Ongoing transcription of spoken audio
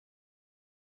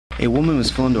A woman was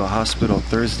flown to a hospital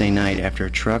Thursday night after a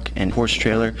truck and horse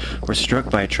trailer were struck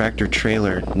by a tractor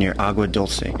trailer near Agua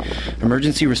Dulce.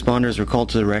 Emergency responders were called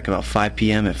to the wreck about 5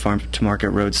 p.m. at Farm to Market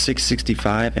Road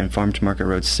 665 and Farm to Market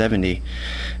Road 70.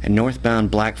 A northbound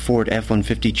black Ford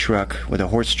F-150 truck with a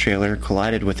horse trailer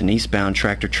collided with an eastbound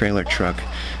tractor trailer truck,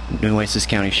 Nueces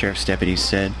County Sheriff's deputies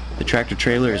said. The tractor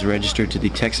trailer is registered to the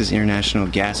Texas International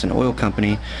Gas and Oil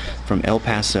Company from El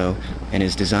Paso and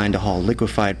is designed to haul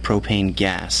liquefied propane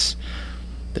gas.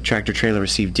 The tractor trailer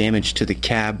received damage to the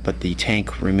cab, but the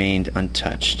tank remained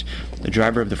untouched. The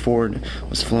driver of the Ford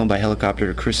was flown by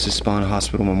helicopter to Christus Spohn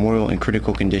Hospital Memorial in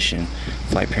critical condition,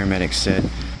 flight paramedics said.